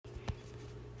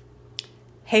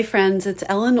Hey friends, it's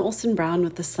Ellen Olson Brown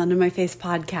with the Sun in My Face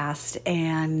podcast,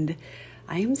 and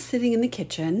I am sitting in the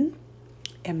kitchen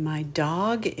and my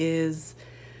dog is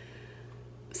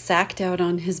sacked out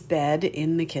on his bed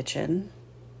in the kitchen,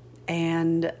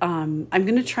 and I'm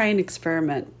going to try an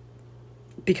experiment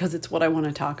because it's what I want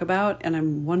to talk about, and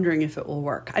I'm wondering if it will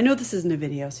work. I know this isn't a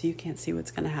video, so you can't see what's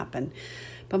going to happen,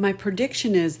 but my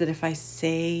prediction is that if I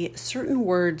say certain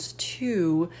words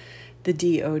to the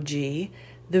dog,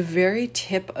 the very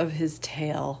tip of his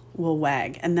tail will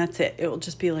wag, and that's it. It will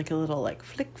just be like a little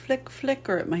flick, flick, flick,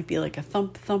 or it might be like a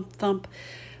thump, thump, thump.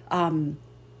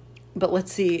 But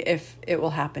let's see if it will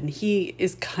happen. He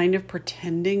is kind of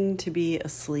pretending to be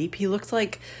asleep. He looks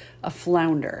like a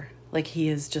flounder, like he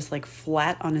is just like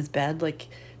flat on his bed, like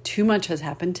too much has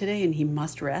happened today and he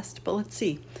must rest. But let's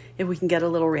see if we can get a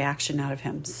little reaction out of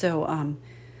him. So,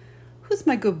 who's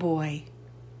my good boy?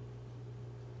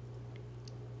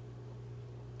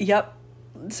 Yep.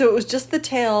 So it was just the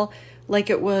tail,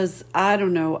 like it was, I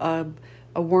don't know,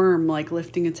 a worm like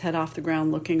lifting its head off the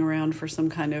ground, looking around for some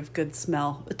kind of good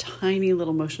smell. A tiny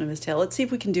little motion of his tail. Let's see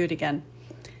if we can do it again.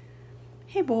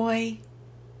 Hey boy.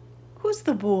 Who's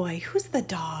the boy? Who's the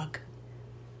dog?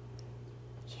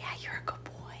 Yeah, you're a good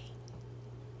boy.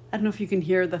 I don't know if you can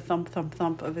hear the thump, thump,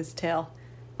 thump of his tail.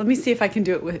 Let me see if I can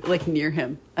do it with, like, near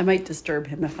him. I might disturb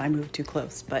him if I move too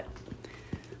close, but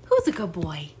who's a good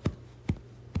boy?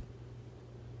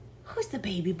 Who's the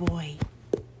baby boy?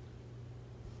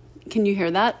 Can you hear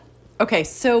that? Okay,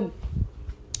 so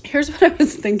here's what I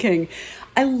was thinking.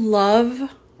 I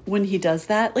love when he does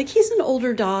that. Like, he's an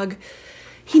older dog.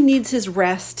 He needs his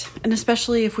rest. And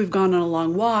especially if we've gone on a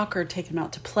long walk or taken him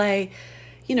out to play,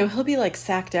 you know, he'll be like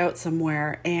sacked out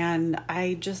somewhere. And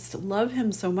I just love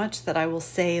him so much that I will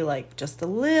say like just a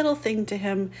little thing to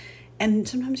him. And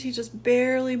sometimes he just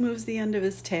barely moves the end of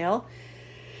his tail.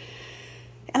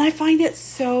 And I find it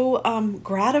so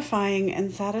gratifying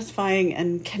and satisfying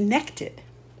and connected.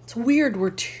 It's weird. We're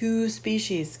two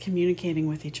species communicating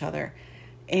with each other.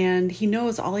 And he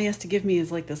knows all he has to give me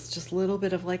is like this just little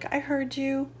bit of like, I heard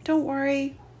you. Don't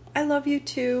worry. I love you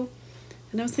too.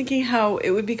 And I was thinking how it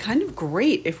would be kind of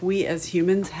great if we as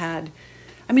humans had,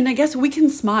 I mean, I guess we can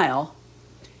smile,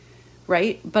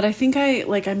 right? But I think I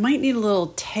might need a little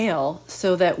tail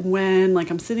so that when like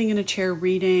I'm sitting in a chair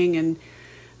reading and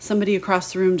somebody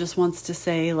across the room just wants to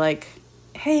say like,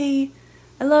 hey,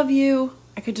 I love you,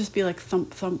 I could just be like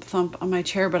thump, thump, thump on my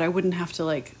chair, but I wouldn't have to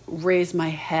like raise my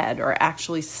head or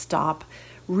actually stop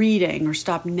reading or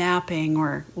stop napping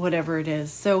or whatever it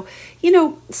is. So, you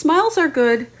know, smiles are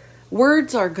good,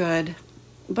 words are good,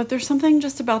 but there's something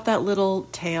just about that little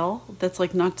tail that's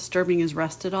like not disturbing his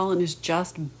rest at all and is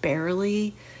just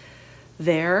barely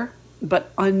there,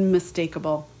 but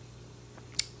unmistakable.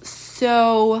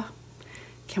 So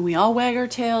can we all wag our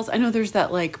tails? I know there's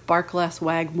that like bark less,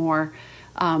 wag more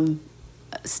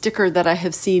sticker that I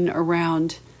have seen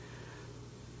around.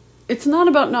 It's not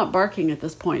about not barking at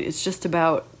this point. It's just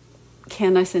about,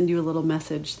 can I send you a little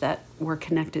message that we're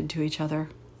connected to each other?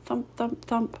 Thump, thump,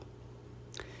 thump.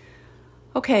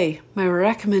 Okay, my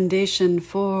recommendation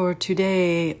for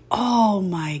today. Oh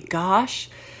my gosh.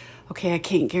 Okay, I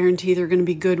can't guarantee they're going to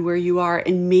be good where you are.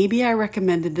 And maybe I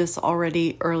recommended this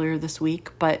already earlier this week,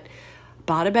 but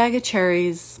bought a bag of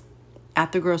cherries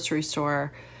at the grocery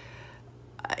store.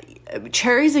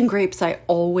 Cherries and grapes, this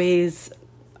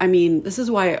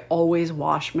is why I always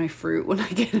wash my fruit when I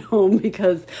get home,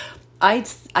 because I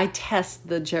test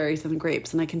the cherries and the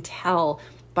grapes and I can tell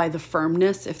by the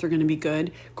firmness if they're going to be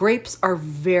good. Grapes are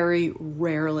very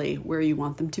rarely where you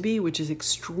want them to be, which is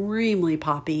extremely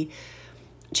poppy.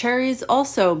 Cherries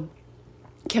also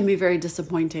can be very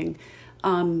disappointing.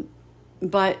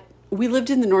 But we lived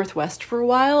in the Northwest for a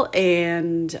while,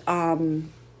 and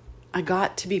I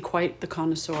got to be quite the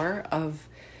connoisseur of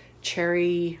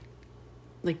cherry,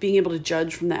 like being able to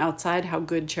judge from the outside how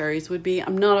good cherries would be.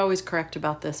 I'm not always correct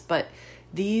about this, but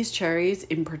these cherries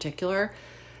in particular,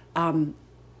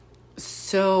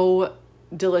 so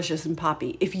delicious and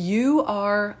poppy. If you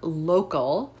are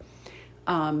local,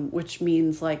 which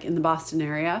means like in the Boston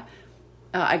area,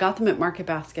 I got them at Market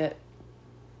Basket.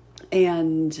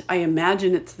 And I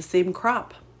imagine it's the same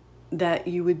crop that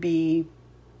you would be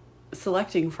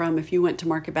selecting from if you went to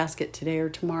Market Basket today or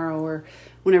tomorrow or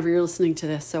whenever you're listening to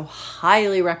this. So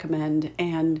highly recommend.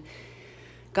 And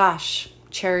gosh,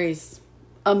 cherries,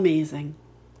 amazing.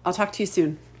 I'll talk to you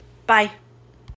soon. Bye.